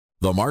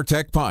The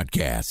Martech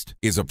Podcast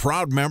is a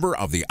proud member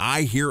of the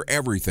I Hear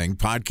Everything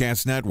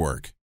Podcast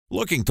Network.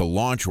 Looking to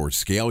launch or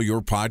scale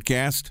your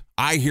podcast?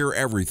 I Hear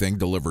Everything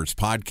delivers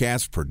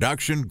podcast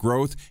production,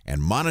 growth,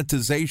 and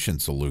monetization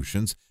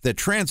solutions that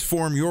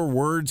transform your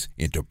words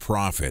into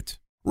profit.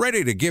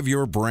 Ready to give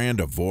your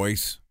brand a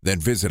voice? Then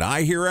visit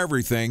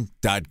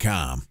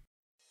iheareverything.com.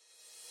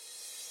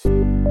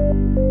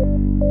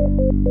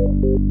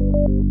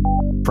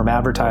 From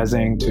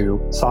advertising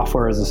to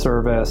software as a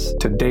service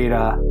to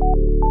data.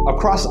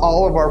 Across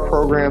all of our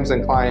programs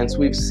and clients,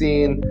 we've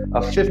seen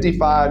a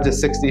 55 to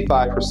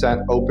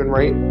 65% open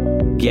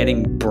rate.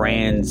 Getting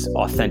brands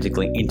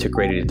authentically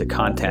integrated into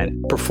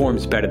content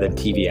performs better than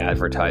TV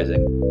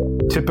advertising.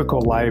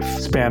 Typical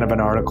lifespan of an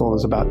article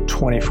is about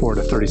 24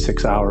 to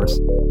 36 hours.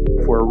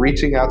 If we're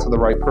reaching out to the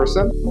right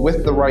person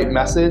with the right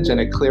message and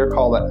a clear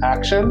call to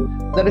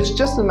action, then it's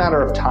just a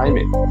matter of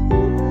timing.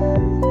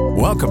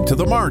 Welcome to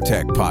the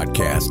Martech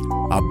Podcast,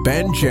 a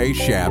Ben J.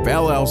 Schaap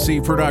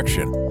LLC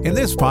production. In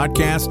this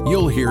podcast,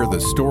 you'll hear the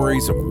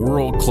stories of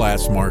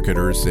world-class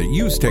marketers that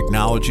use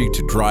technology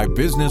to drive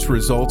business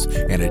results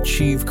and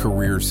achieve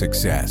career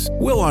success.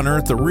 We'll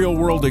unearth the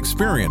real-world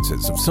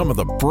experiences of some of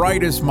the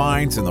brightest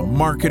minds in the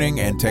marketing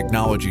and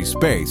technology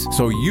space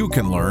so you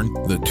can learn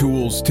the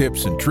tools,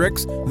 tips, and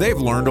tricks they've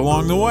learned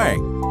along the way.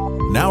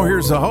 Now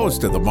here's the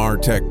host of the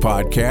Martech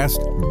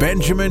Podcast,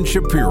 Benjamin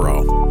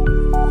Shapiro.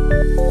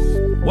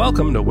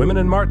 Welcome to Women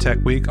in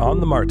Martech Week on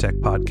the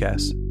Martech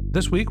Podcast.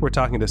 This week, we're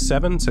talking to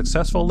 7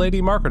 successful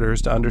lady marketers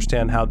to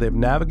understand how they've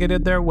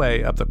navigated their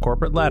way up the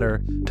corporate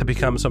ladder to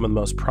become some of the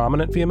most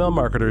prominent female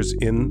marketers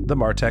in the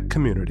Martech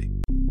community.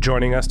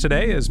 Joining us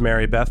today is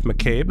Mary Beth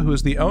McCabe, who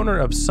is the owner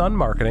of Sun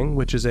Marketing,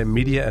 which is a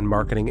media and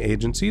marketing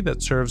agency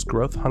that serves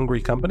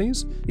growth-hungry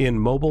companies in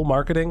mobile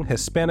marketing,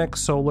 Hispanic,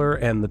 solar,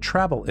 and the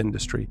travel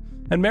industry.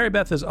 And Mary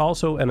Beth is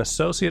also an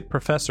associate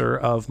professor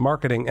of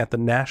marketing at the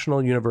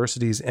National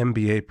University's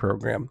MBA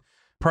program.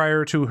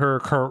 Prior to her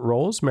current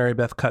roles, Mary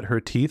Beth cut her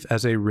teeth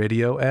as a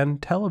radio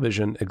and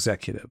television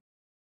executive.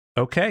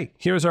 Okay,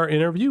 here's our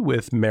interview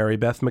with Mary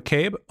Beth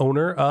McCabe,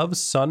 owner of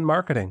Sun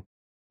Marketing.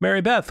 Mary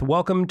Beth,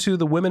 welcome to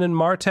the Women in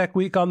Martech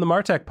Week on the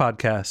Martech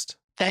Podcast.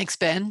 Thanks,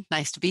 Ben.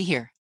 Nice to be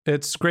here.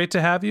 It's great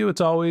to have you.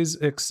 It's always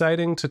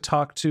exciting to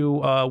talk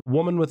to a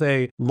woman with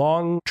a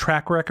long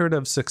track record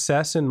of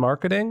success in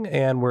marketing,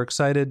 and we're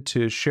excited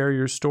to share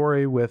your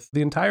story with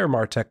the entire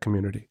Martech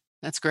community.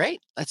 That's great.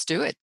 Let's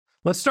do it.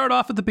 Let's start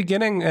off at the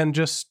beginning and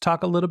just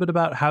talk a little bit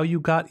about how you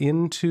got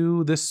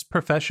into this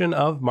profession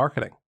of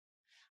marketing.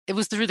 It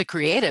was through the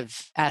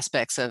creative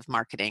aspects of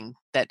marketing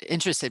that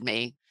interested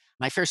me.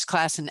 My first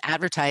class in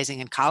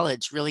advertising in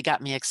college really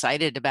got me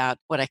excited about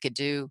what I could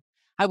do.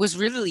 I was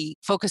really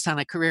focused on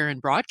a career in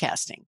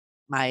broadcasting.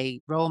 My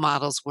role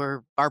models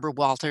were Barbara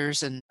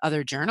Walters and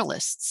other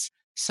journalists.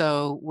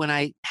 So when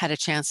I had a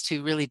chance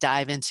to really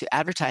dive into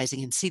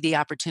advertising and see the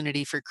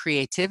opportunity for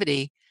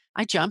creativity,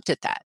 I jumped at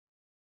that.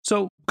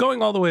 So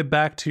going all the way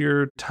back to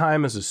your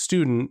time as a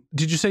student,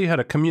 did you say you had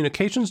a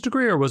communications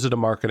degree or was it a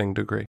marketing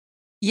degree?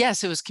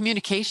 Yes, it was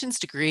communications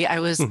degree. I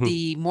was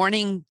the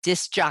morning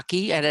disc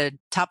jockey at a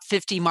top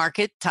 50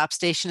 market, top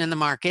station in the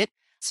market.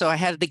 So I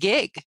had the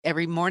gig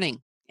every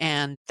morning.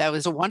 And that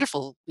was a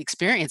wonderful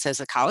experience as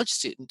a college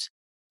student.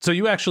 So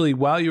you actually,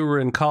 while you were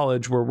in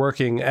college, were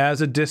working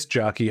as a disc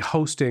jockey,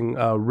 hosting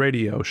a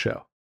radio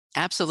show.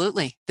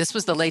 Absolutely. This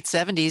was the late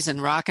 70s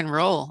and rock and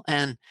roll,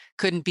 and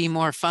couldn't be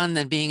more fun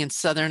than being in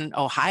Southern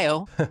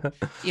Ohio.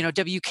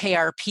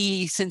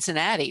 WKRP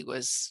Cincinnati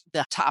was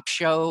the top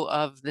show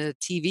of the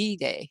TV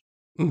day.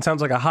 It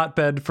sounds like a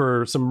hotbed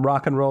for some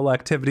rock and roll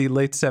activity,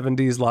 late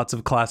 70s, lots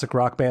of classic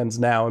rock bands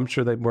now. I'm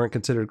sure they weren't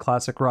considered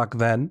classic rock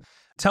then.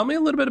 Tell me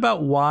a little bit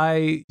about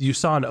why you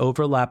saw an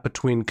overlap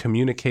between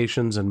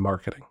communications and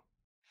marketing.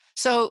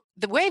 So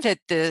the way that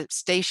the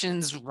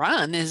stations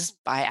run is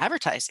by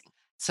advertising.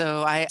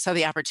 So I saw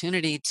the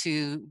opportunity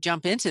to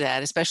jump into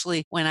that,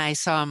 especially when I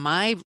saw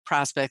my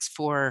prospects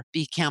for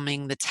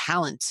becoming the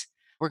talent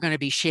were going to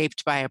be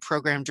shaped by a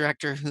program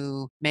director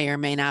who may or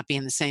may not be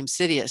in the same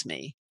city as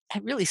me. I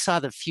really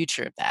saw the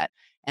future of that.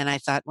 And I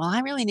thought, well,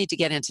 I really need to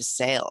get into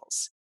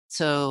sales.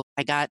 So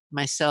I got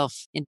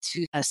myself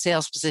into a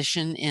sales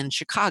position in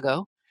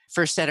Chicago,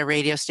 first at a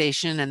radio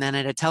station and then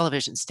at a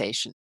television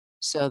station.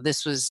 So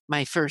this was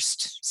my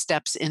first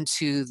steps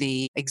into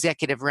the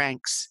executive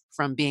ranks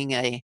from being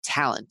a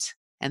talent.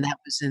 And that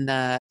was in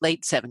the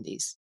late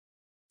 70s.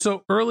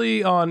 So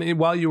early on,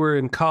 while you were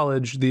in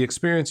college, the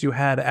experience you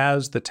had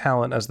as the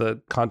talent, as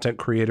the content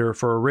creator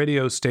for a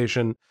radio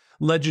station,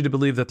 led you to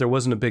believe that there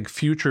wasn't a big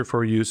future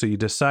for you. So you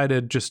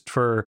decided, just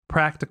for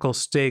practical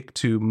stake,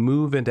 to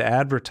move into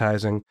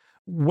advertising.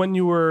 When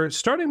you were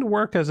starting to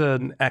work as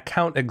an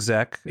account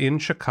exec in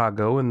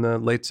Chicago in the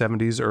late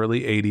 70s,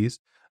 early 80s,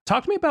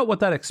 talk to me about what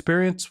that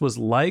experience was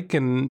like.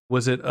 And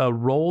was it a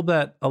role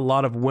that a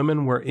lot of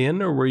women were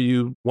in, or were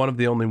you one of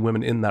the only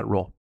women in that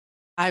role?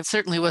 I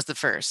certainly was the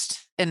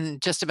first in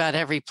just about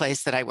every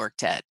place that I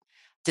worked at.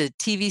 the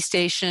TV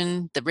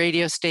station, the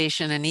radio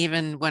station, and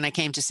even when I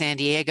came to San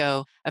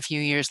Diego a few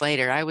years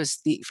later, I was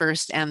the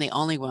first and the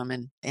only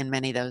woman in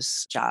many of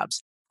those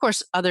jobs. Of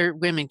course, other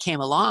women came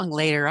along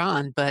later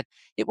on, but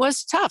it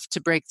was tough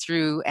to break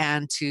through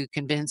and to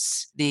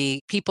convince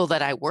the people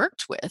that I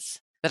worked with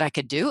that I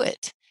could do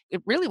it.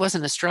 It really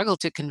wasn't a struggle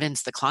to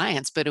convince the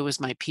clients, but it was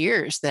my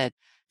peers that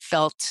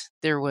felt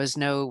there was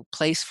no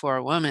place for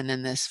a woman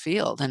in this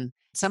field. And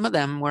some of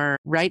them were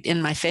right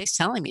in my face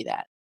telling me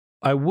that.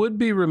 I would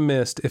be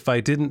remiss if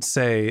I didn't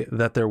say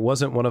that there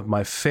wasn't one of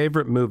my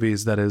favorite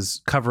movies that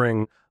is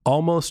covering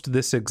almost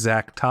this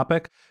exact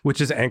topic, which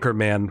is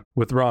Anchorman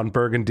with Ron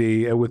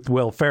Burgundy and with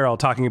Will Ferrell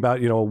talking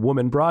about, a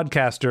woman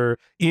broadcaster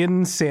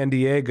in San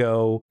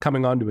Diego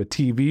coming onto a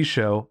TV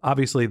show.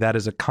 Obviously, that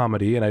is a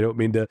comedy, and I don't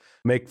mean to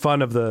make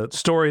fun of the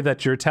story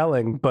that you're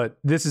telling, but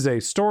this is a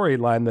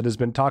storyline that has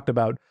been talked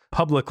about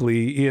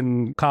publicly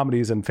in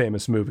comedies and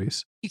famous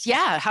movies.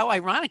 Yeah, how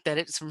ironic that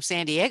it's from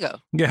San Diego.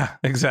 Yeah,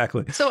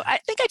 exactly. So I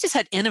think I just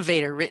had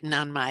innovator written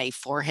on my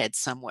forehead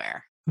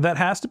somewhere. That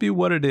has to be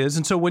what it is.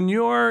 And so when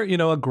you're, a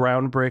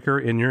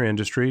groundbreaker in your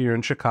industry, you're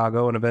in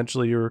Chicago, and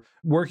eventually you're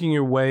working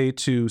your way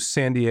to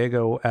San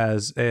Diego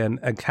as an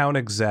account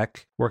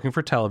exec working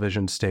for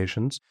television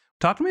stations.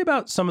 Talk to me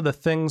about some of the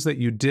things that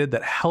you did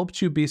that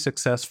helped you be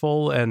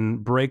successful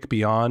and break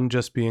beyond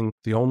just being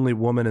the only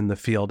woman in the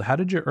field. How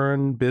did you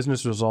earn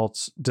business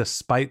results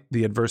despite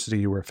the adversity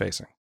you were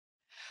facing?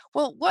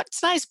 Well,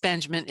 what's nice,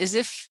 Benjamin, is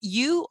if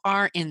you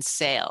are in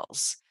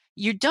sales,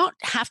 you don't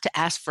have to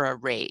ask for a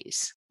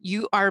raise.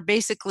 You are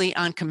basically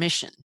on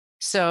commission.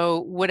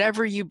 So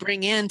whatever you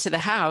bring into the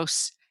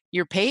house,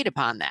 you're paid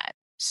upon that.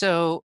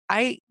 So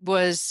I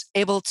was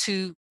able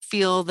to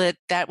feel that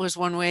that was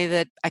one way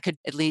that I could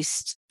at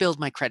least build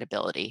my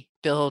credibility,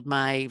 build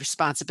my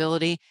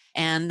responsibility,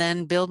 and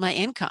then build my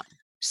income.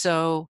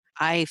 So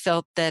I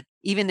felt that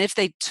even if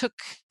they took,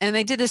 and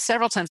they did this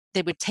several times,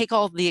 they would take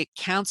all the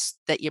accounts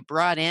that you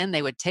brought in,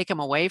 they would take them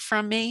away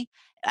from me.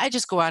 I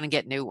just go out and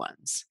get new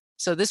ones.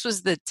 So this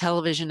was the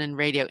television and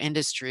radio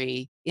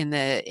industry in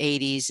the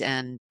 80s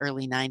and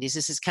early 90s.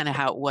 This is kind of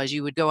how it was.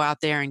 You would go out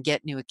there and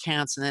get new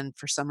accounts, and then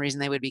for some reason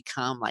they would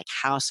become like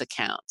house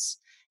accounts.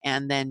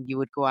 And then you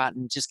would go out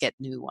and just get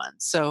new ones.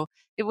 So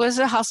it was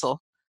a hustle,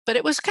 but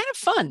it was kind of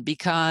fun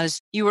because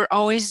you were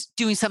always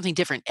doing something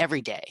different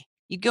every day.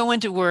 You'd go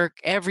into work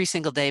every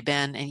single day,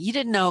 Ben, and you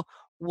didn't know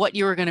what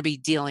you were going to be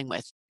dealing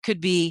with.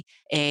 Could be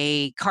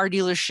a car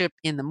dealership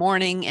in the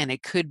morning, and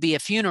it could be a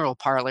funeral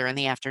parlor in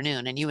the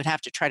afternoon. And you would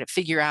have to try to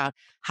figure out,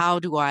 how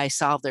do I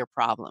solve their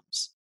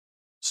problems?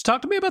 So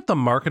talk to me about the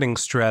marketing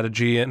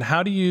strategy and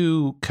how do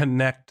you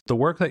connect the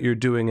work that you're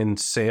doing in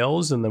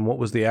sales and then what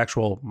was the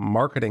actual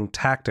marketing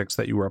tactics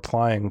that you were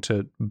applying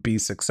to be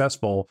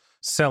successful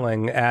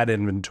selling ad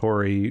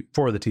inventory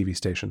for the TV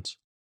stations?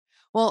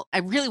 Well, I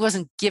really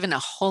wasn't given a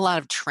whole lot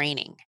of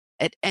training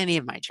at any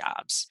of my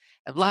jobs.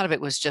 A lot of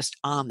it was just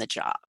on the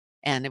job,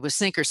 and it was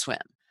sink or swim.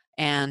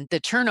 And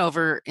the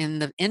turnover in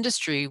the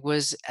industry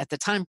was at the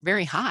time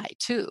very high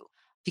too,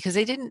 because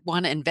they didn't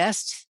want to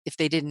invest if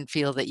they didn't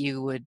feel that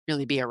you would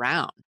really be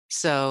around.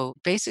 So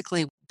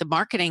basically, the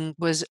marketing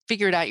was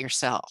figure it out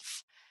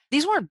yourself.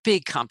 These weren't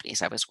big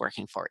companies I was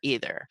working for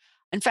either.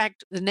 In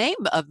fact, the name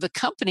of the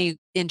company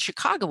in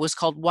Chicago was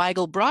called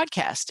Weigel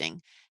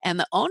Broadcasting, and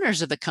the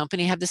owners of the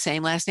company have the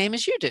same last name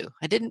as you do.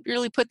 I didn't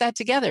really put that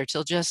together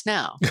till just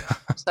now.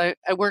 So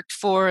I worked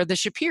for the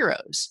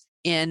Shapiros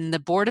in the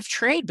Board of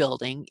Trade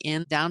building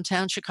in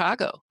downtown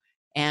Chicago,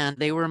 and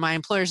they were my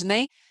employers, and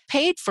they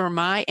paid for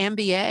my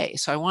MBA.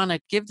 So I want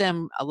to give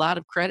them a lot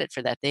of credit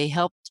for that. They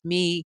helped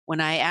me when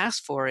I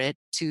asked for it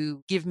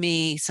to give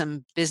me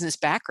some business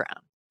background.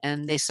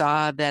 And they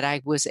saw that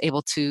I was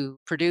able to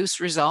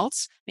produce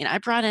results. I mean, I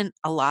brought in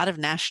a lot of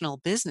national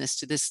business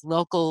to this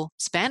local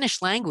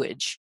Spanish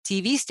language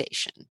TV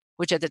station,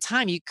 which at the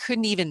time you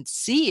couldn't even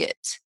see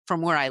it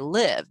from where I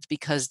lived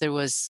because there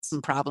was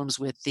some problems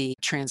with the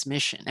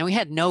transmission and we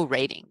had no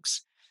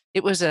ratings.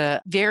 It was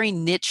a very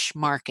niche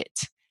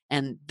market.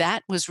 And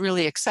that was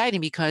really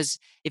exciting because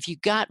if you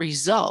got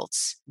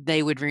results,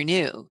 they would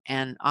renew.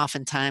 And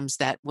oftentimes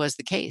that was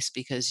the case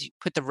because you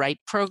put the right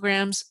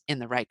programs in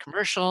the right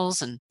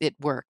commercials and it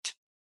worked.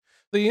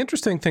 The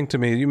interesting thing to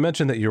me, you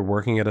mentioned that you're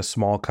working at a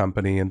small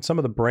company and some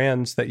of the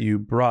brands that you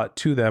brought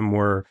to them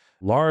were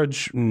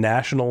large,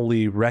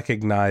 nationally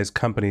recognized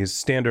companies,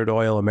 Standard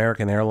Oil,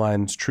 American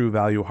Airlines, True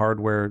Value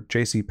Hardware,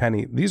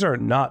 JCPenney. These are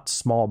not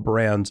small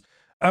brands.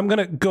 I'm going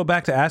to go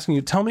back to asking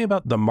you, tell me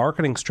about the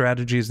marketing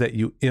strategies that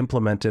you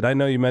implemented. I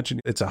know you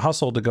mentioned it's a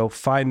hustle to go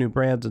find new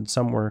brands and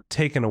some were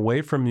taken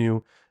away from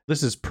you.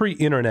 This is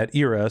pre-internet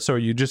era. So are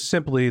you just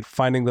simply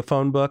finding the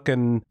phone book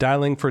and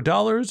dialing for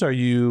dollars? Are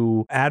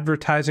you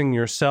advertising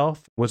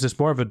yourself? Was this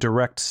more of a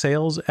direct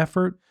sales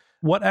effort?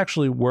 What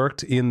actually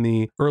worked in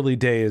the early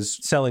days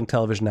selling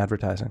television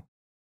advertising?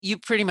 You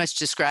pretty much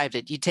described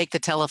it. You take the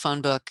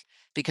telephone book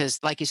because,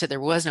 like you said,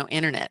 there was no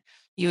internet.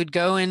 You would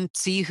go and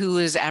see who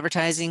is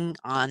advertising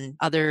on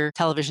other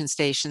television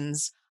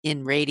stations.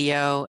 in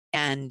radio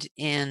and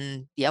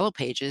in Yellow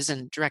Pages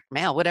and direct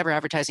mail, whatever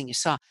advertising you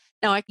saw.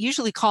 Now, I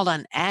usually called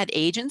on ad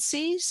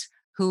agencies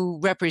who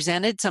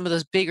represented some of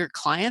those bigger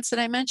clients that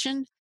I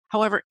mentioned.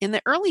 However, in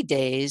the early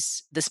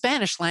days, the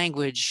Spanish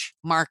language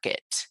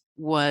market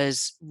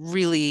was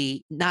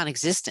really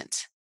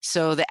non-existent.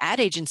 So the ad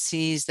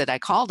agencies that I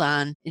called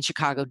on in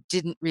Chicago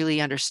didn't really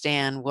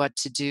understand what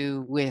to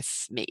do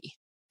with me.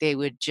 They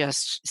would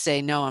just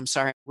say, no, I'm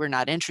sorry, we're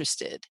not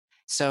interested.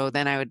 So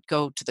then I would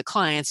go to the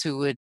clients who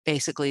would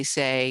basically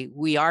say,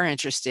 we are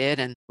interested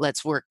and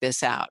let's work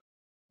this out.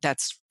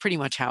 That's pretty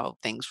much how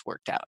things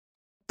worked out.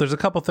 There's a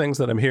couple things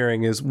that I'm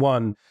hearing is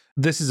one,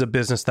 this is a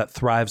business that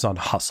thrives on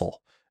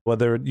hustle.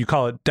 Whether you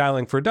call it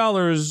dialing for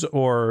dollars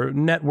or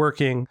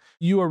networking,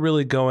 you are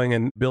really going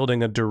and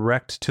building a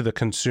direct to the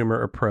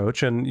consumer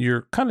approach. And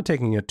you're kind of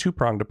taking a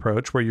two-pronged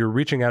approach where you're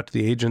reaching out to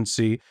the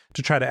agency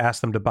to try to ask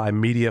them to buy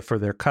media for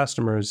their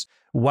customers,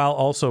 while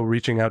also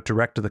reaching out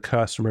direct to the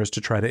customers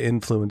to try to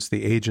influence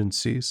the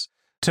agencies.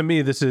 To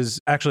me, this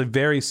is actually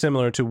very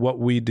similar to what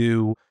we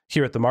do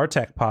here at the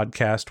Martech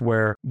podcast,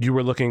 where you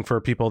were looking for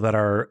people that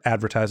are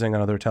advertising on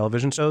other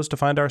television shows to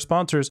find our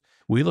sponsors.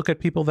 We look at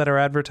people that are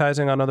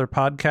advertising on other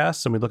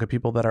podcasts, and we look at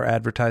people that are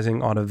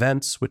advertising on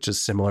events, which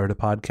is similar to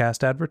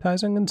podcast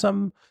advertising in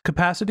some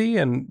capacity.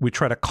 And we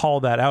try to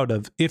call that out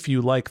of, if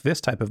you like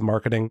this type of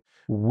marketing,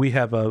 we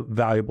have a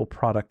valuable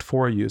product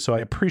for you. So I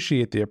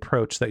appreciate the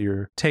approach that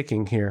you're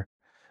taking here.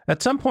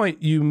 At some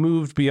point, you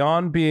moved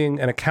beyond being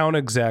an account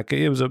exec.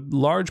 It was a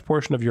large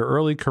portion of your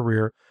early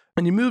career,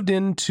 and you moved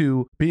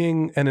into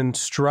being an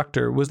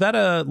instructor. Was that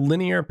a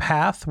linear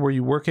path? Were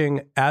you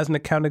working as an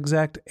account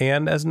exec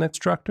and as an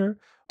instructor?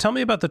 Tell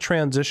me about the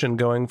transition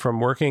going from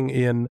working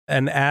in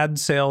an ad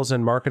sales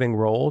and marketing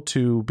role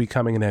to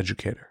becoming an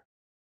educator.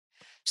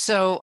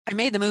 So I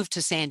made the move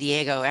to San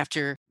Diego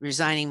after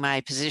resigning my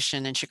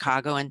position in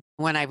Chicago. And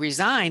when I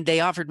resigned,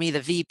 they offered me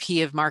the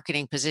VP of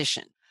marketing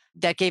position.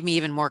 That gave me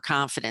even more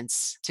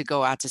confidence to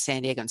go out to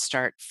San Diego and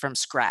start from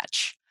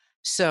scratch.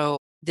 So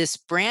this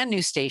brand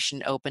new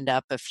station opened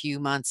up a few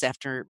months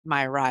after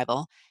my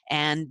arrival,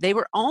 and they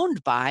were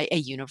owned by a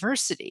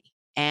university.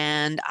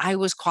 And I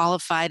was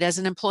qualified as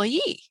an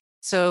employee.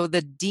 So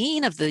the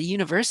dean of the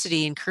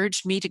university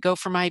encouraged me to go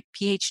for my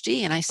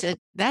PhD. And I said,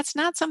 that's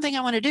not something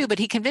I want to do. But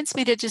he convinced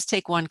me to just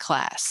take one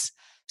class.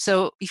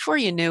 So before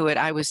you knew it,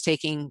 I was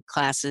taking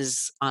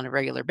classes on a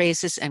regular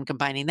basis and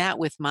combining that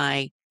with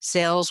my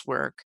sales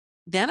work.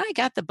 Then I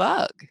got the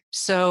bug.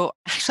 So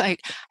actually, I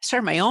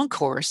started my own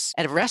course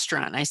at a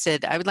restaurant. I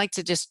said, I would like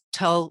to just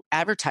tell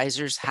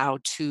advertisers how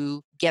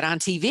to get on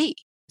TV.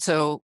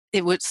 So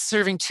it was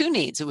serving two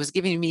needs. It was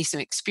giving me some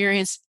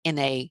experience in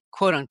a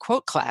quote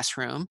unquote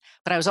classroom,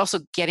 but I was also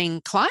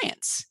getting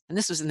clients. And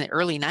this was in the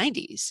early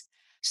 90s.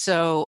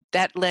 So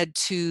that led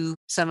to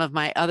some of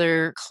my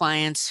other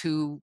clients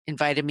who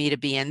invited me to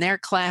be in their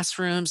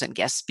classrooms and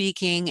guest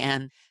speaking.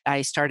 And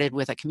I started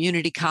with a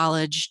community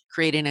college,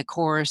 creating a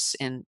course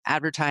in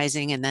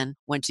advertising, and then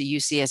went to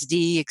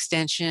UCSD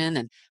Extension.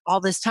 And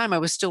all this time I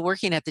was still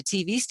working at the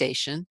TV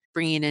station,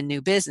 bringing in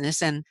new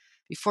business. And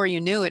before you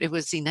knew it, it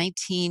was in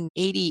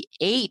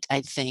 1988,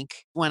 I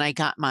think, when I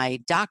got my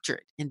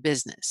doctorate in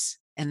business.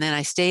 And then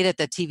I stayed at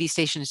the TV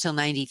station until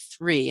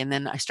 93. And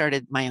then I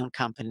started my own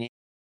company.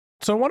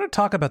 So I want to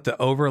talk about the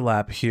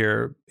overlap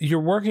here. You're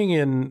working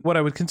in what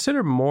I would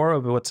consider more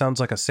of what sounds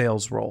like a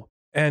sales role,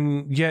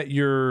 and yet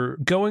you're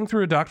going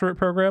through a doctorate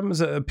program as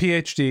a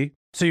PhD.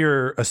 So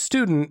you're a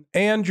student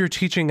and you're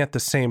teaching at the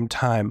same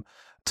time.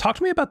 Talk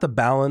to me about the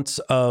balance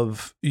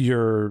of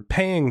your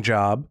paying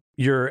job,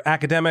 your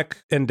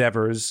academic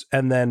endeavors,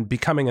 and then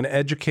becoming an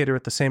educator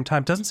at the same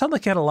time. Doesn't sound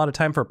like you had a lot of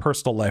time for a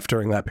personal life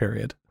during that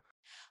period.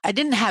 I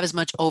didn't have as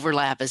much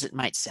overlap as it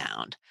might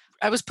sound.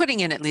 I was putting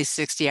in at least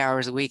 60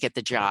 hours a week at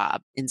the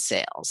job in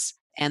sales.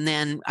 And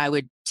then I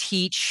would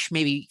teach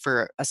maybe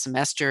for a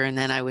semester, and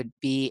then I would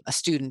be a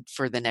student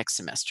for the next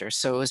semester.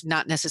 So it was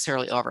not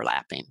necessarily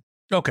overlapping.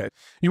 Okay.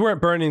 You weren't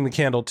burning the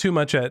candle too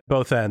much at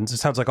both ends. It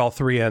sounds like all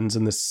three ends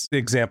in this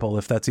example,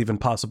 if that's even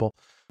possible.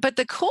 But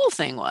the cool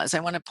thing was,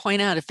 I want to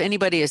point out, if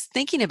anybody is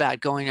thinking about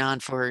going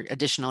on for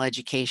additional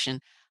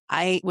education,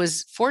 I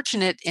was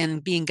fortunate in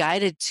being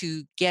guided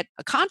to get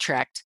a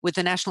contract with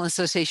the National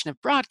Association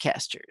of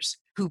Broadcasters,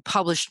 who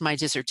published my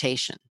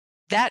dissertation.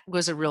 That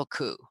was a real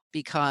coup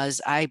because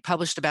I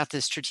published about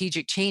the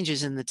strategic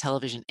changes in the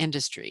television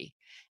industry,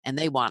 and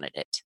they wanted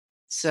it.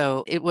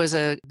 So it was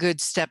a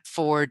good step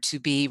forward to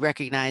be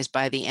recognized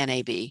by the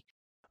NAB.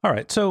 All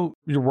right. So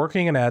you're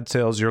working in ad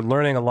sales. You're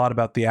learning a lot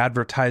about the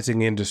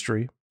advertising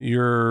industry.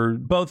 You're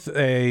both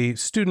a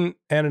student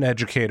and an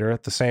educator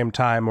at the same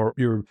time, or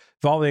you're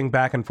volleying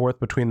back and forth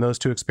between those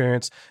two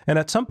experiences. And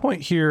at some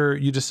point here,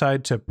 you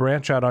decide to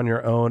branch out on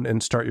your own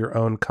and start your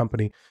own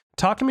company.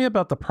 Talk to me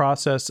about the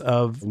process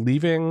of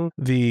leaving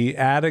the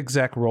ad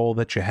exec role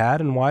that you had,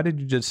 and why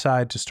did you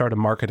decide to start a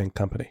marketing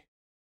company?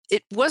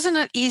 It wasn't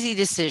an easy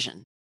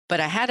decision, but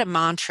I had a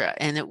mantra,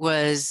 and it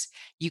was,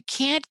 you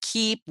can't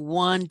keep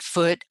one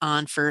foot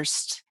on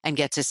first and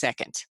get to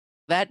second.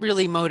 That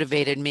really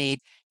motivated me.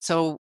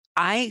 So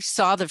I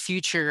saw the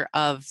future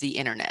of the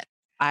internet.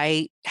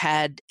 I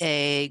had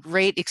a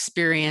great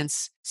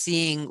experience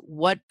seeing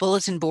what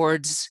bulletin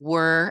boards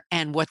were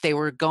and what they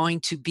were going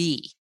to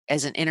be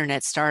as an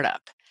internet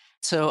startup.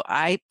 So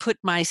I put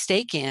my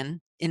stake in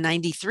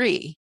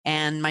 93,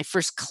 and my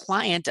first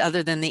client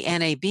other than the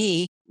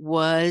NAB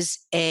was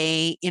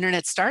a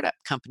internet startup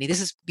company.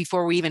 This is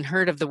before we even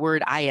heard of the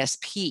word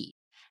ISP.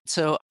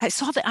 So I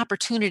saw the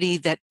opportunity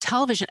that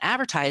television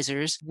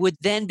advertisers would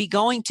then be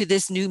going to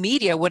this new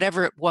media,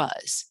 whatever it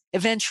was,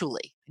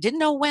 eventually. I didn't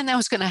know when that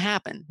was going to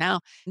happen.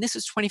 Now, this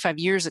was 25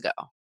 years ago.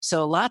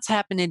 So lots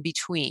happened in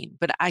between,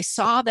 but I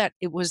saw that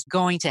it was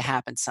going to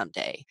happen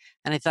someday.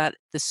 And I thought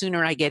the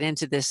sooner I get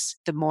into this,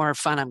 the more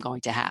fun I'm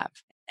going to have.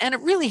 And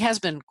it really has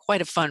been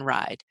quite a fun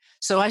ride.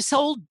 So I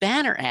sold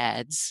banner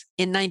ads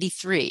in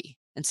 93.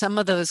 And some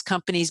of those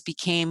companies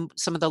became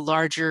some of the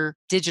larger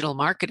digital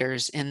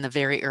marketers in the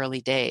very early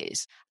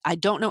days. I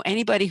don't know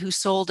anybody who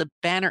sold a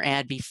banner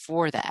ad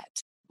before that.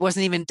 It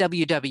wasn't even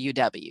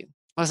WWW. It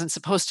wasn't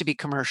supposed to be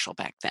commercial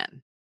back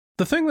then.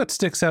 The thing that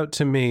sticks out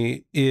to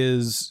me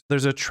is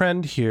there's a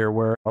trend here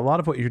where a lot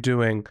of what you're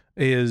doing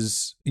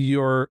is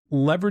you're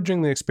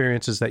leveraging the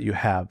experiences that you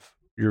have.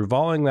 You're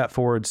volleying that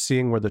forward,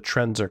 seeing where the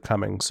trends are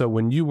coming. So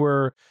when you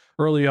were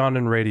early on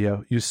in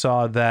radio, you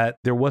saw that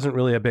there wasn't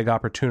really a big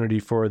opportunity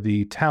for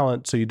the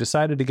talent, so you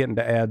decided to get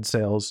into ad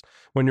sales.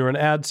 When you were in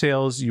ad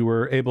sales, you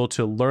were able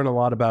to learn a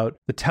lot about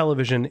the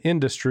television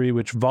industry,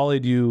 which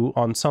volleyed you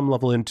on some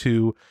level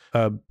into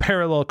a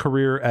parallel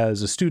career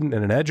as a student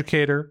and an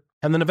educator.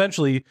 And then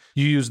eventually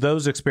you use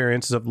those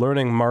experiences of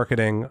learning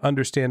marketing,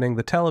 understanding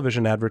the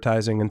television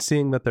advertising, and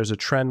seeing that there's a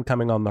trend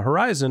coming on the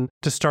horizon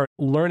to start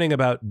learning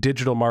about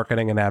digital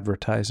marketing and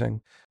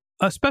advertising.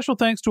 A special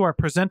thanks to our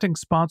presenting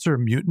sponsor,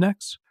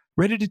 Mutinex.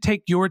 Ready to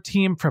take your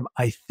team from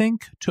I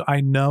think to I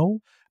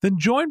know? Then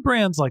join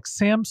brands like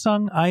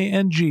Samsung,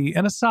 ING,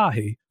 and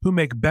Asahi who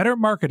make better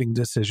marketing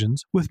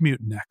decisions with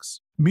Mutinex.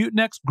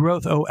 Mutinex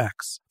Growth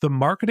OX, the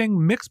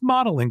marketing mix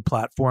modeling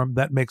platform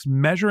that makes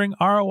measuring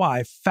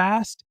ROI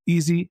fast,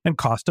 easy, and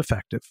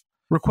cost-effective.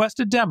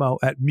 Request a demo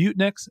at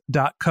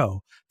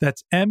mutinex.co.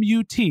 That's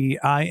MUTINEX.co.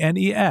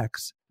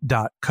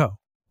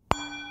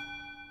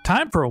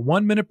 Time for a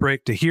 1-minute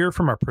break to hear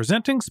from our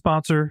presenting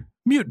sponsor,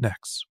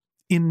 Mutinex.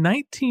 In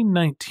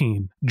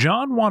 1919,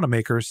 John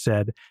Wanamaker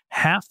said,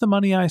 "Half the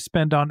money I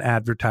spend on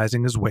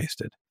advertising is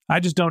wasted. I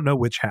just don't know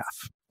which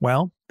half."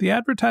 Well, the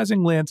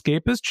advertising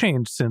landscape has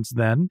changed since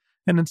then,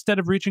 and instead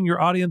of reaching your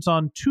audience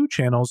on 2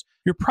 channels,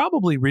 you're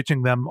probably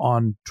reaching them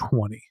on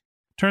 20.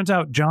 Turns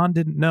out John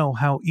didn't know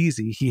how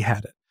easy he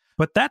had it.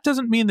 But that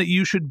doesn't mean that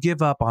you should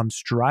give up on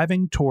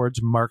striving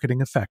towards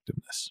marketing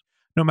effectiveness.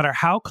 No matter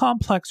how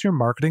complex your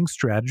marketing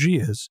strategy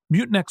is,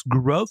 Mutinex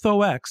Growth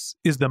OX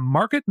is the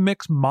market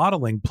mix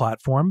modeling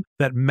platform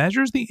that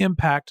measures the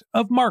impact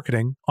of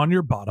marketing on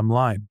your bottom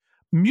line.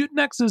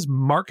 Mutinex's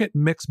market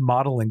mix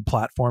modeling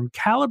platform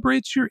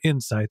calibrates your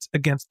insights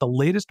against the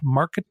latest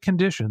market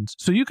conditions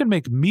so you can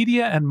make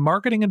media and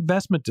marketing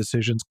investment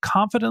decisions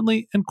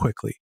confidently and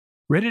quickly.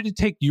 Ready to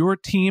take your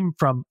team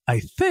from I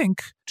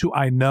think to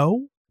I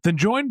know? Then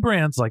join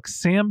brands like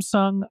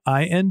Samsung,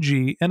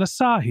 ING, and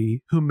Asahi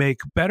who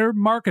make better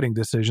marketing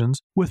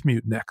decisions with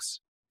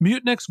Mutinex.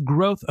 Mutinex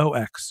Growth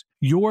OX.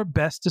 Your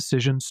best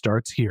decision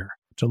starts here.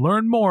 To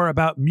learn more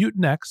about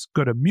Mutinex,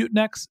 go to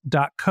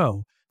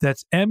mutinex.co.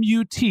 That's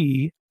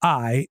MUTINEX.co.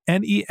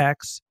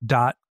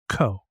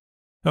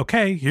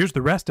 Okay, here's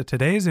the rest of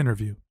today's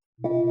interview.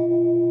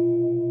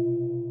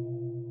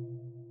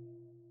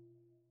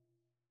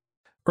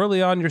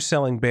 Early on, you're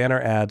selling banner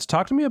ads.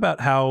 Talk to me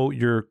about how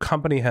your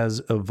company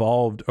has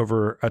evolved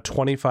over a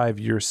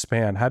 25-year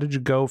span. How did you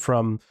go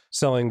from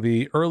selling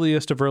the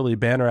earliest of early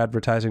banner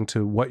advertising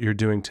to what you're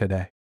doing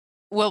today?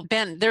 Well,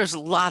 Ben, there's a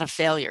lot of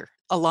failure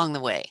along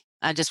the way.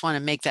 I just want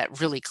to make that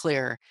really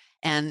clear.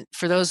 And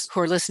for those who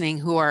are listening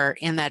who are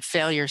in that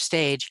failure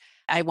stage,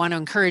 I want to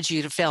encourage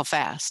you to fail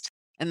fast.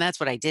 And that's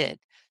what I did.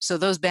 So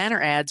those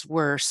banner ads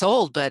were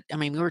sold, but I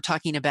mean, we were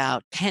talking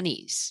about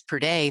pennies per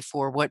day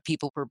for what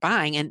people were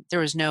buying, and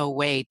there was no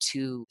way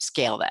to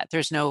scale that.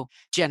 There's no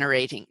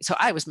generating. So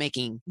I was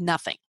making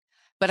nothing.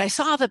 But I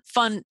saw the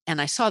fun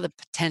and I saw the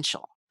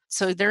potential.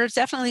 So there's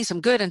definitely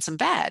some good and some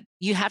bad.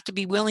 You have to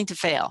be willing to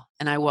fail,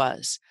 and I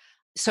was.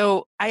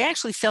 So I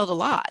actually failed a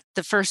lot.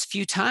 The first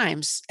few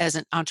times as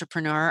an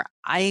entrepreneur,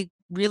 I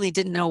really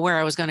didn't know where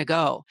I was going to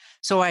go.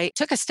 So I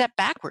took a step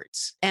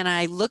backwards and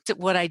I looked at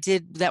what I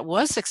did that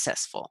was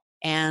successful.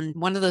 And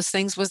one of those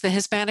things was the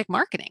Hispanic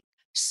marketing.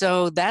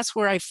 So that's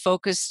where I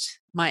focused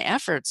my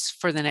efforts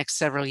for the next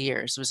several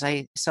years. Was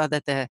I saw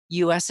that the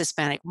US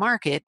Hispanic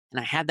market,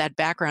 and I had that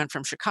background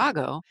from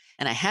Chicago,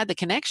 and I had the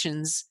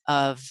connections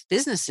of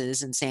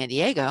businesses in San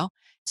Diego.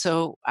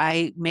 So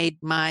I made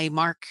my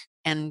mark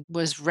and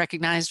was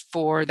recognized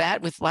for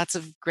that with lots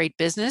of great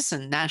business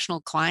and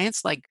national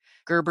clients like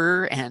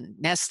Gerber and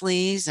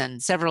Nestle's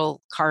and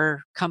several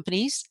car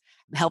companies,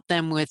 helped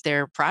them with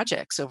their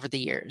projects over the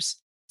years.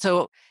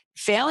 So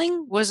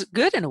failing was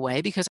good in a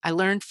way because I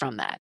learned from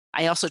that.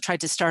 I also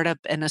tried to start up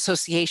an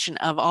association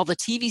of all the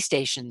TV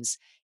stations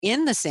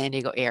in the San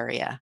Diego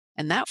area,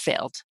 and that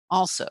failed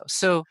also.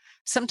 So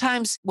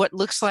sometimes what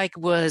looks like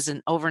was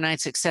an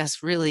overnight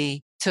success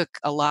really took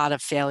a lot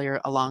of failure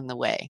along the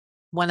way.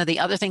 One of the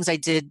other things I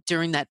did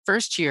during that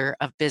first year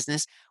of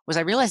business was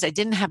I realized I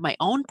didn't have my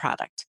own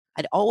product.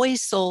 I'd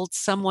always sold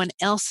someone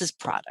else's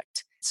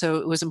product. So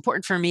it was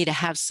important for me to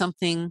have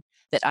something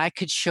that I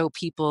could show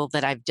people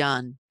that I've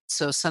done.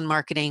 So Sun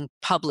Marketing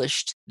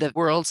published the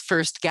world's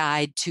first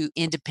guide to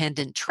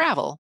independent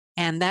travel.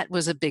 And that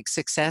was a big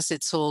success.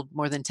 It sold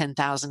more than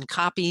 10,000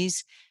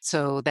 copies.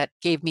 So that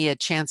gave me a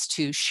chance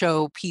to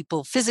show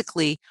people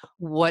physically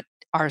what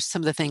are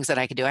some of the things that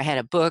I could do. I had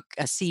a book,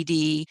 a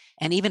CD,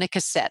 and even a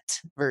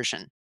cassette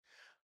version.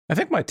 I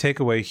think my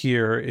takeaway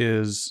here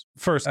is,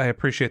 first, I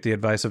appreciate the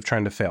advice of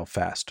trying to fail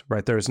fast,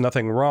 right? There's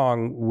nothing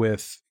wrong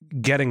with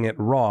getting it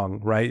wrong,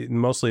 right?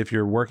 Mostly if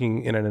you're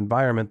working in an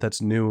environment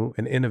that's new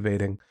and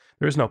innovating,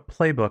 there is no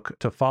playbook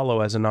to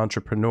follow as an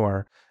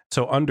entrepreneur.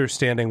 So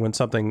understanding when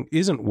something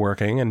isn't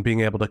working and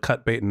being able to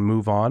cut bait and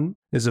move on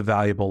is a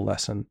valuable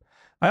lesson.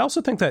 I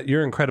also think that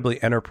you're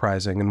incredibly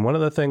enterprising. And one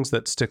of the things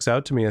that sticks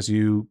out to me as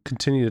you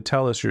continue to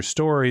tell us your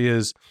story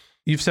is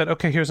you've said,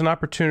 okay, here's an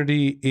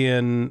opportunity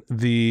in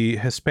the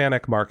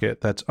Hispanic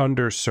market that's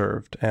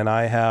underserved. And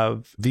I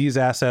have these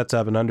assets, I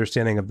have an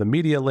understanding of the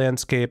media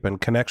landscape and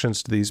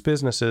connections to these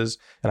businesses.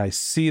 And I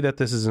see that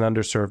this is an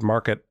underserved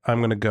market. I'm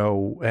going to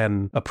go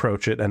and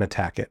approach it and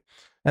attack it.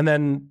 And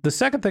then the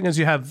second thing is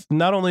you have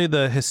not only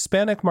the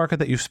Hispanic market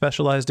that you've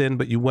specialized in,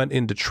 but you went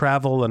into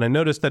travel. And I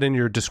noticed that in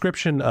your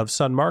description of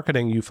Sun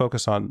Marketing, you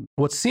focus on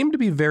what seem to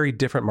be very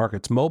different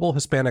markets: mobile,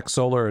 Hispanic,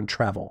 solar, and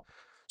travel.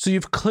 So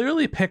you've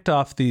clearly picked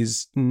off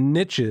these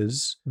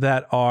niches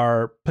that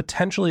are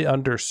potentially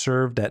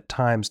underserved at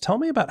times. Tell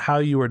me about how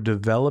you are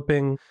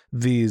developing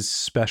these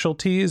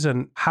specialties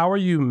and how are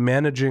you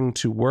managing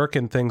to work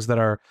in things that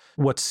are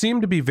what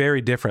seem to be very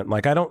different.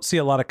 Like, I don't see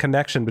a lot of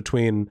connection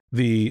between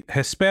the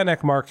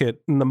Hispanic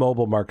market and the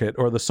mobile market,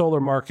 or the solar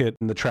market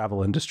and the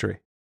travel industry.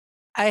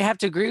 I have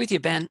to agree with you,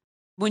 Ben.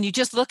 When you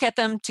just look at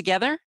them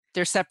together,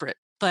 they're separate.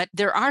 But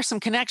there are some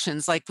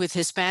connections, like with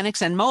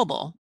Hispanics and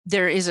mobile.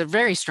 There is a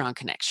very strong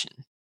connection.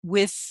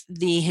 With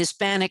the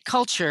Hispanic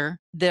culture,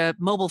 the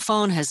mobile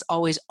phone has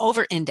always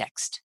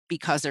over-indexed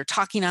because they're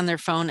talking on their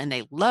phone and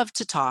they love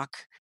to talk.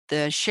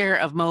 The share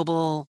of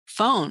mobile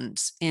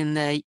phones in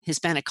the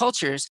Hispanic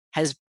cultures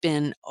has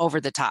been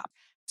over the top.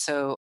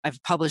 So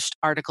I've published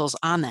articles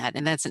on that,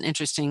 and that's an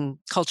interesting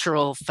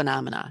cultural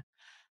phenomena.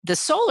 The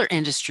solar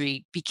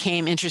industry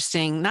became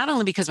interesting not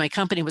only because my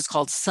company was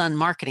called Sun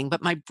Marketing,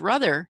 but my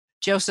brother,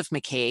 Joseph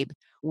McCabe,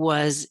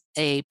 was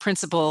a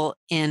principal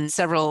in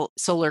several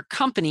solar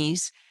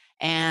companies.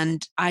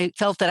 And I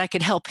felt that I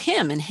could help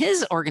him and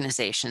his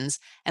organizations,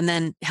 and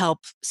then help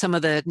some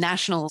of the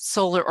national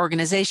solar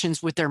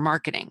organizations with their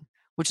marketing,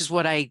 which is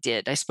what I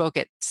did. I spoke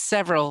at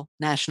several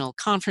national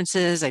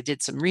conferences. I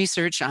did some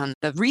research on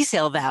the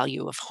resale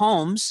value of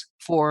homes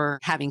for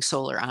having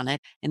solar on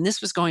it. And this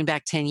was going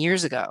back 10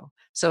 years ago.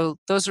 So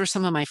those were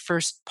some of my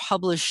first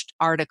published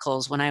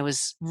articles when I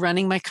was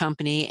running my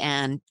company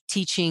and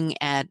teaching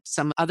at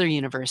some other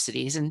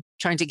universities and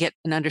trying to get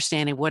an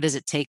understanding, what does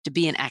it take to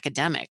be an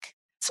academic?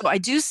 So I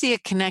do see a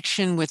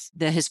connection with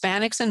the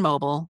Hispanics and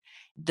mobile.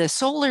 The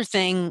solar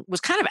thing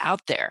was kind of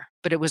out there,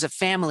 but it was a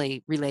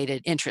family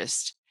related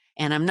interest.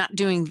 And I'm not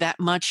doing that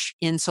much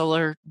in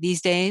solar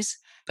these days.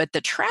 But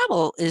the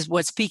travel is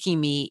what's piquing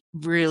me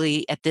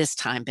really at this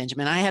time,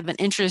 Benjamin. I have an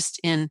interest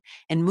in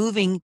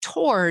moving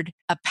toward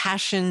a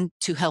passion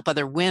to help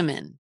other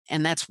women.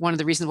 And that's one of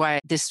the reasons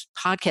why this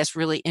podcast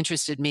really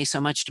interested me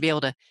so much, to be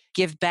able to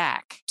give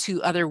back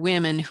to other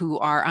women who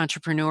are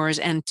entrepreneurs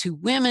and to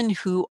women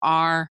who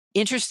are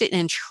interested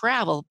in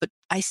travel. But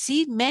I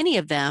see many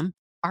of them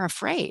are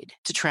afraid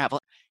to travel.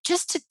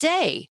 Just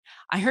today,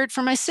 I heard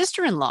from my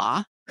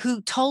sister-in-law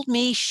who told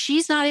me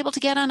she's not able to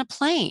get on a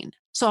plane.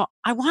 So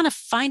I want to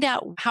find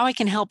out how I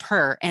can help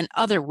her and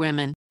other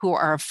women who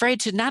are afraid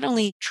to not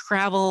only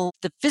travel,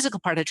 the physical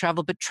part of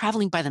travel, but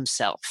traveling by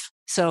themselves.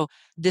 So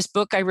this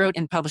book I wrote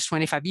and published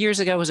 25 years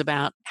ago was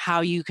about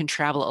how you can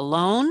travel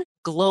alone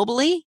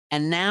globally.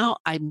 And now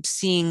I'm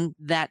seeing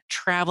that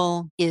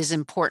travel is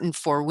important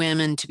for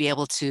women to be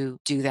able to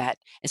do that,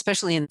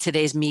 especially in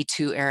today's Me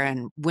Too era.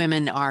 And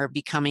women are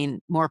becoming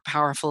more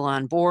powerful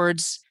on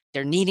boards.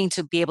 They're needing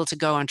to be able to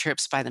go on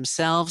trips by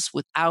themselves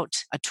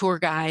without a tour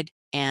guide.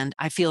 And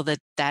I feel that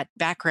that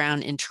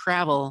background in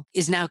travel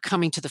is now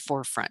coming to the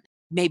forefront.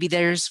 Maybe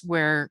there's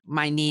where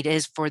my need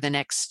is for the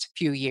next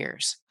few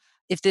years.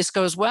 If this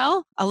goes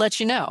well, I'll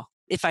let you know.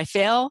 If I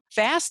fail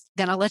fast,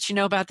 then I'll let you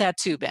know about that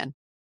too, Ben.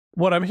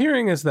 What I'm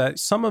hearing is that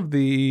some of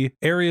the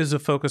areas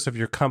of focus of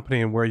your company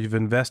and where you've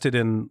invested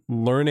in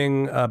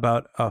learning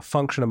about a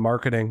function of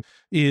marketing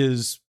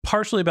is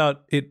partially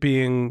about it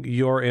being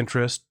your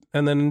interest.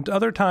 And then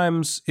other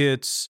times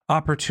it's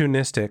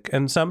opportunistic.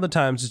 And some of the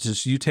times it's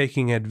just you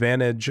taking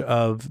advantage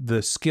of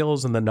the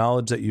skills and the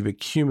knowledge that you've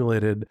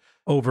accumulated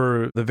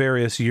over the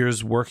various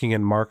years working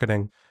in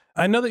marketing.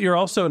 I know that you're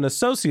also an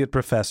associate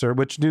professor,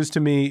 which news to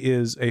me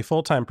is a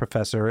full-time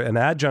professor. An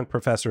adjunct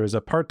professor is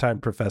a part-time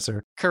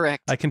professor.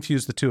 Correct. I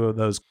confuse the two of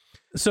those.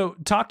 So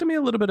talk to me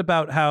a little bit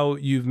about how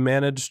you've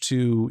managed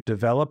to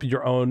develop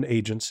your own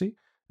agency.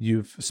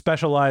 You've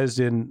specialized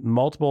in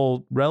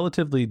multiple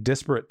relatively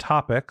disparate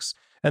topics,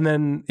 and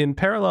then in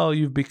parallel,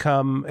 you've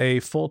become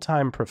a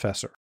full-time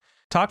professor.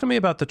 Talk to me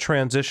about the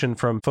transition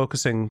from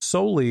focusing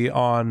solely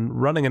on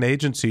running an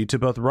agency to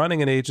both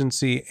running an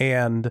agency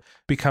and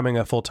becoming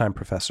a full-time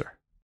professor.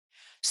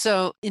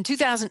 So in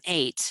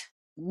 2008,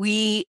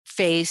 we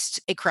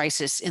faced a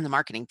crisis in the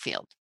marketing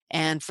field.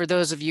 And for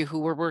those of you who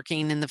were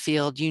working in the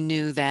field, you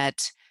knew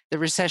that the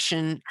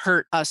recession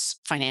hurt us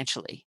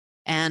financially.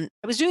 And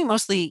I was doing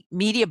mostly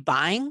media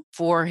buying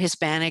for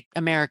Hispanic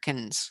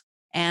Americans.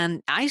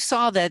 And I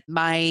saw that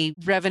my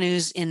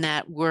revenues in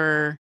that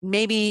were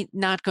maybe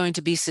not going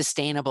to be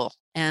sustainable.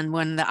 And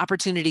when the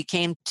opportunity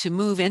came to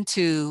move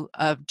into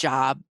a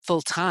job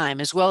full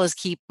time, as well as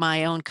keep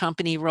my own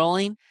company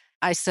rolling,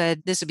 I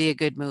said, this would be a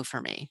good move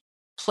for me.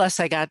 Plus,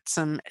 I got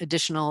some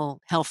additional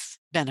health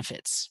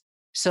benefits.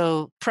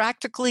 So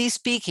practically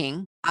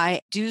speaking, I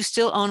do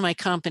still own my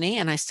company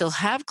and I still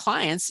have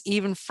clients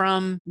even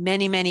from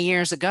many, many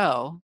years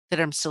ago that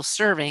I'm still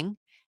serving,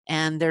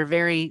 and they're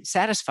very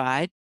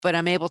satisfied. But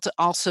I'm able to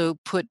also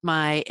put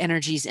my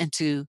energies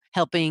into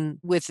helping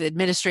with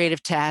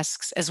administrative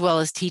tasks as well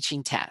as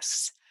teaching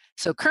tasks.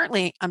 So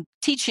currently I'm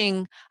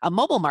teaching a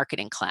mobile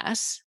marketing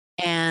class,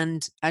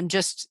 and I'm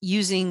just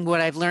using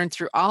what I've learned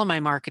through all of my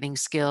marketing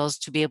skills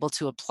to be able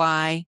to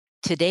apply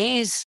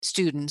today's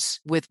students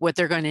with what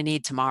they're going to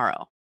need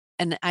tomorrow.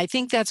 And I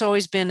think that's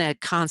always been a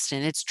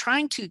constant. It's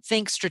trying to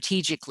think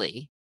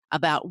strategically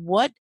about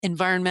what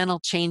environmental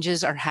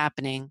changes are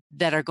happening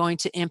that are going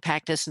to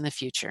impact us in the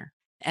future.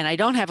 And I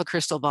don't have a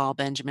crystal ball,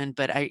 Benjamin,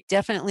 but I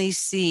definitely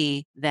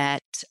see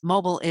that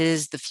mobile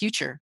is the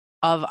future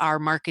of our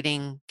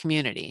marketing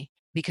community.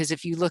 Because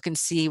if you look and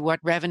see what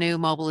revenue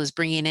mobile is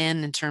bringing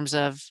in terms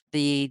of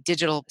the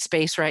digital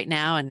space right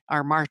now, and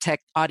our MarTech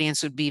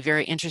audience would be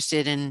very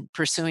interested in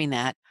pursuing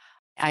that.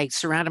 I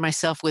surrounded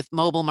myself with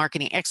mobile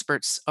marketing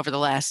experts over the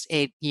last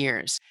 8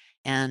 years.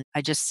 And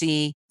I just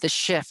see the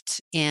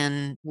shift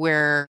in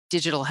where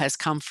digital has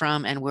come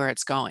from and where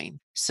it's going.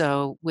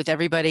 So with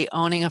everybody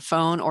owning a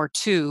phone or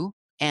two,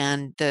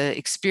 and the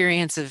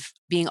experience of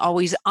being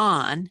always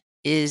on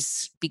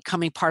is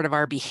becoming part of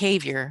our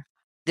behavior,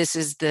 this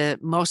is the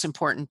most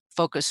important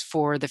focus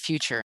for the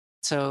future.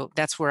 So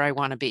that's where I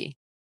want to be.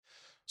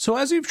 So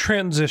as you've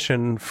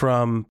transitioned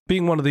from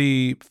being one of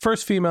the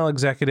first female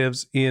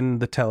executives in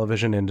the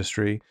television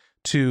industry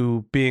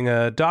to being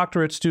a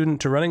doctorate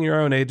student to running your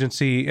own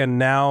agency and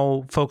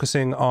now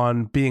focusing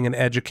on being an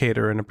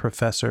educator and a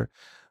professor,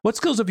 what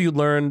skills have you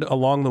learned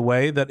along the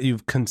way that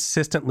you've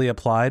consistently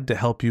applied to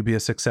help you be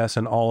a success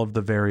in all of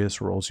the various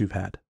roles you've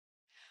had?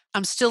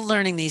 I'm still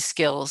learning these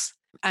skills.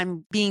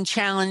 I'm being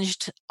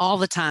challenged all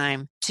the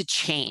time to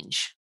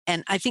change.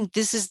 And I think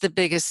this is the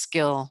biggest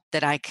skill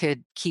that I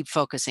could keep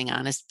focusing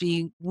on, is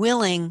being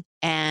willing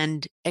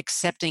and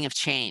accepting of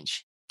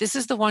change. This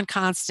is the one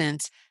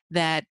constant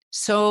that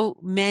so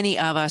many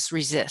of us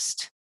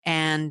resist.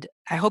 And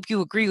I hope you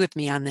agree with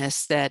me on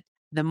this, that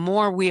the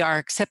more we are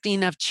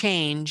accepting of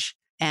change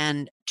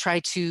and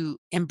try to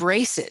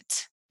embrace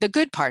it, the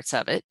good parts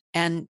of it,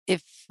 and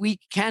if we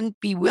can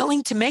be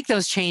willing to make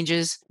those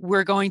changes,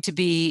 we're going to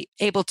be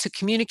able to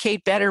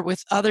communicate better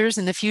with others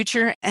in the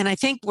future. And I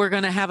think we're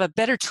going to have a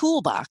better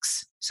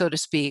toolbox, so to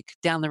speak,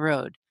 down the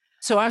road.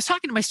 So I was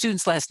talking to my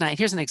students last night.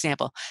 Here's an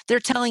example. They're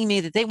telling me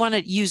that they want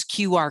to use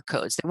QR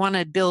codes. They want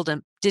to build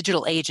a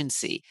digital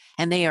agency,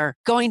 and they are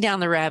going down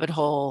the rabbit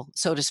hole,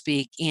 so to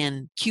speak,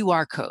 in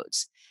QR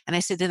codes. And I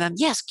said to them,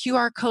 yes,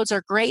 QR codes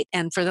are great.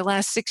 And for the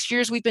last 6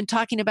 years, we've been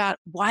talking about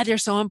why they're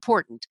so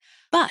important.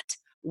 But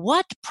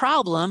what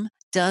problem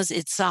does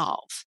it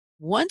solve?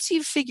 Once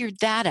you've figured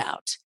that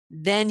out,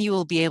 then you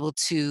will be able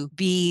to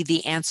be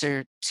the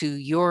answer to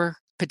your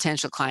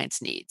potential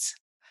clients' needs.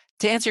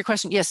 To answer your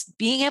question, yes,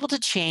 being able to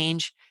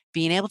change,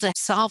 being able to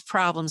solve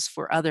problems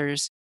for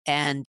others,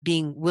 and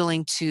being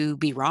willing to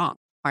be wrong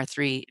are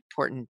 3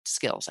 important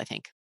skills, I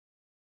think.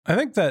 I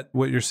think that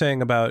what you're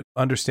saying about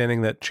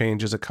understanding that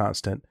change is a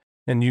constant,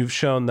 and you've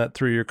shown that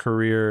through your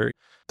career,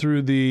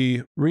 through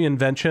the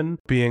reinvention,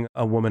 being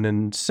a woman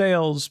in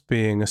sales,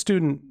 being a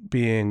student,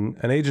 being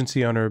an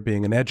agency owner,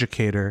 being an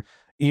educator,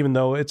 even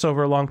though it's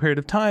over a long period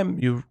of time,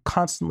 you've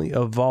constantly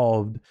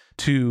evolved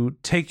to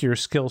take your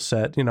skill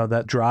set,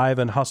 that drive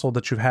and hustle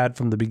that you've had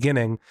from the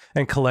beginning,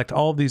 and collect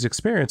all of these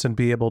experiences and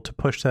be able to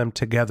push them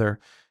together.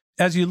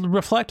 As you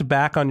reflect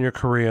back on your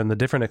career and the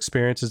different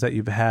experiences that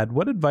you've had,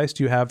 what advice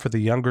do you have for the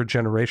younger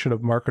generation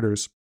of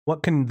marketers?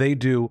 What can they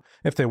do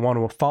if they want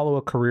to follow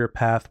a career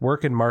path,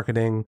 work in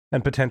marketing,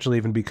 and potentially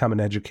even become an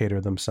educator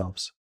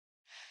themselves?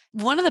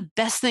 One of the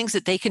best things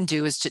that they can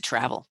do is to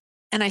travel.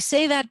 And I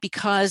say that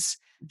because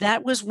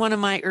that was one of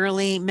my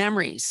early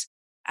memories.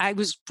 I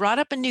was brought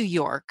up in New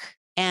York,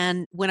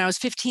 and when I was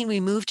 15, we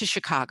moved to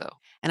Chicago,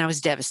 and I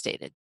was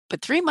devastated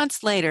But 3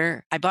 months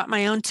later, I bought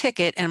my own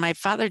ticket and my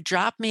father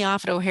dropped me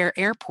off at O'Hare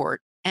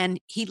Airport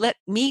and he let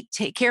me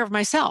take care of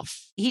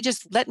myself. He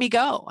just let me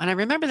go. And I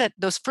remember that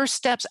those first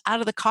steps out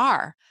of the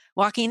car,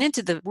 walking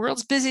into the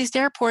world's busiest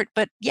airport.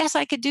 But yes,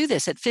 I could do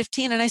this at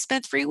 15. And I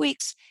spent 3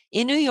 weeks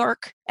in New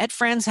York at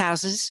friends'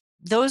 houses.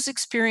 Those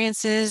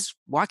experiences,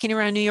 walking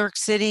around New York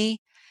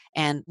City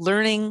and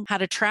learning how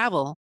to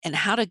travel and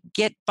how to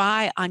get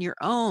by on your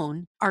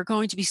own, are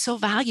going to be so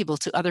valuable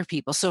to other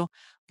people. So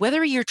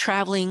whether you're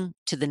traveling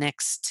to the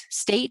next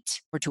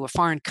state or to a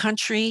foreign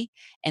country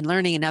and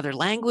learning another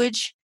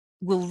language,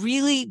 will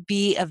really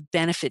be of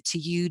benefit to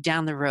you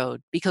down the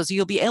road, because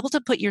you'll be able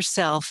to put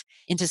yourself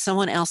into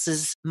someone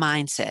else's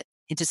mindset,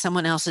 into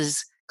someone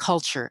else's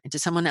culture, into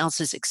someone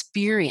else's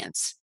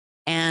experience.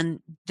 And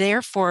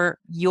therefore,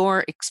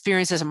 your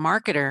experience as a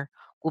marketer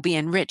will be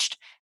enriched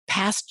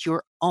past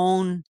your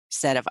own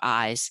set of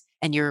eyes,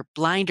 and your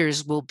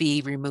blinders will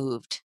be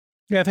removed.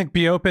 Yeah, I think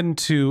be open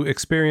to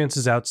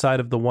experiences outside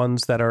of the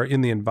ones that are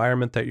in the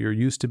environment that you're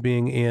used to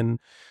being in.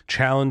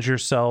 Challenge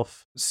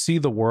yourself, see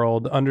the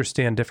world,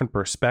 understand different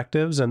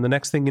perspectives. And the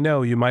next thing you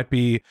know, you might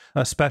be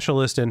a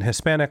specialist in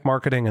Hispanic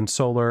marketing and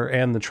solar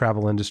and the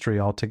travel industry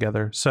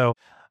altogether. So,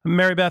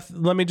 Mary Beth,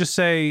 let me just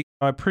say,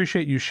 I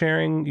appreciate you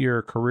sharing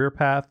your career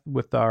path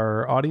with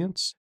our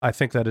audience. I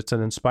think that it's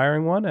an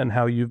inspiring one, and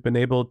how you've been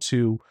able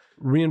to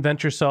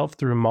reinvent yourself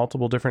through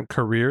multiple different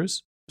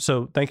careers.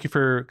 So thank you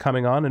for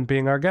coming on and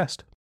being our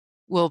guest.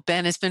 Well,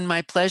 Ben, it's been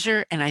my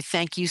pleasure. And I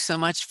thank you so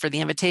much for the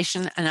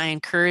invitation. And I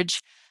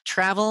encourage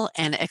travel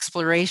and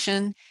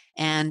exploration.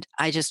 And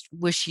I just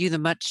wish you the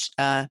much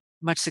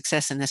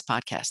success in this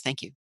podcast.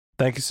 Thank you.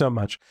 Thank you so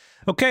much.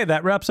 Okay,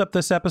 that wraps up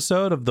this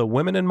episode of the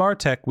Women in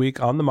MarTech Week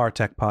on the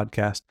MarTech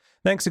Podcast.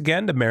 Thanks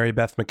again to Mary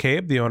Beth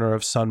McCabe, the owner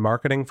of Sun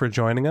Marketing, for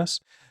joining us.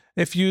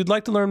 If you'd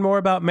like to learn more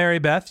about Mary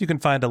Beth, you can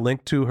find a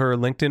link to her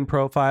LinkedIn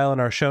profile in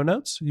our show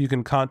notes. You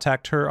can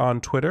contact her on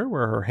Twitter,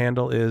 where her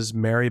handle is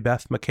Mary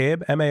Beth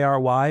McCabe,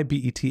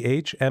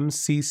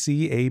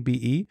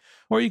 MarybethMcCabe,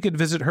 or you could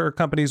visit her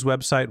company's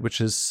website, which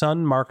is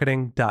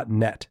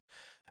sunmarketing.net.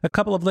 A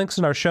couple of links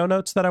in our show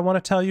notes that I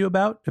want to tell you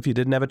about. If you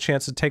didn't have a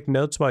chance to take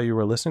notes while you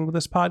were listening to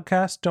this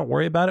podcast, don't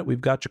worry about it. We've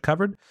got you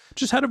covered.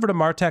 Just head over to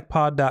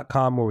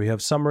martechpod.com, where we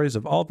have summaries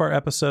of all of our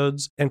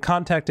episodes and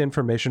contact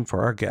information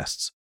for our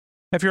guests.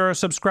 If you're a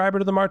subscriber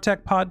to the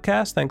MarTech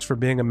Podcast, thanks for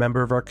being a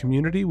member of our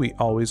community. We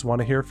always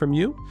want to hear from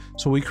you.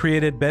 So we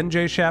created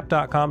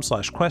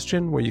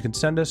benjshap.com/question, where you can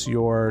send us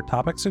your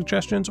topic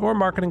suggestions or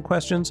marketing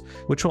questions,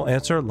 which we'll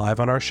answer live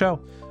on our show.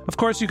 Of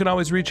course, you can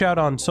always reach out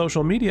on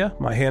social media.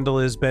 My handle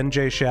is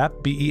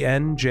benjshap,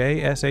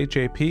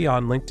 BenJSHAP,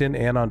 on LinkedIn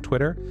and on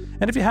Twitter.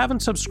 And if you haven't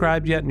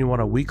subscribed yet and you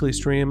want a weekly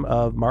stream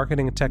of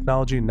marketing and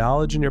technology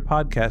knowledge in your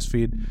podcast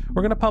feed,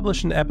 we're going to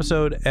publish an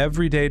episode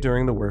every day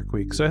during the work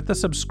week. So hit the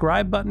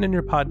subscribe button in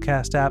your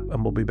podcast app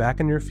and we'll be back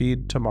in your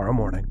feed tomorrow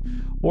morning.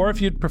 Or if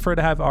you'd prefer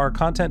to have our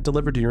content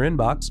delivered to your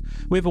inbox,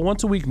 we have a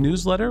once-a-week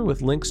newsletter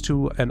with links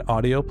to an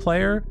audio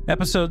player,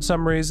 episode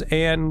summaries,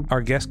 and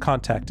our guest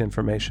contact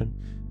information.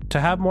 To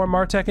have more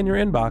MarTech in your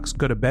inbox,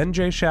 go to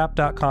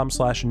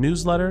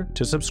benjshap.com/newsletter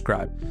to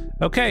subscribe.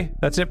 Okay,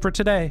 that's it for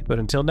today, but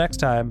until next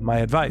time, my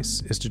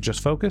advice is to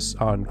just focus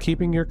on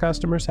keeping your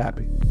customers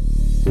happy.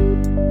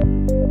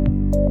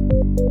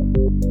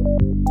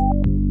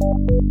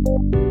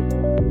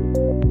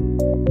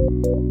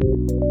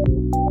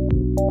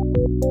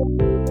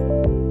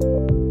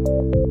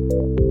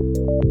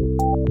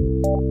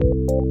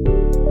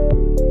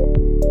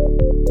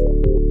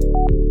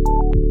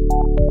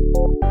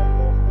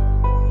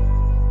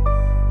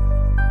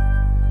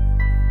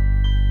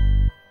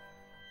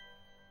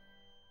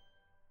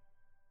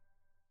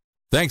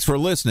 Thanks for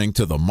listening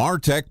to the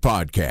MarTech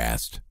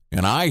Podcast,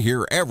 an I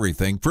Hear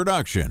Everything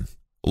production.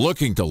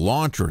 Looking to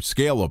launch or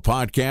scale a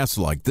podcast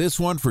like this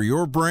one for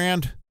your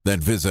brand? Then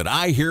visit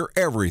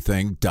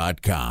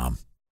iheareverything.com.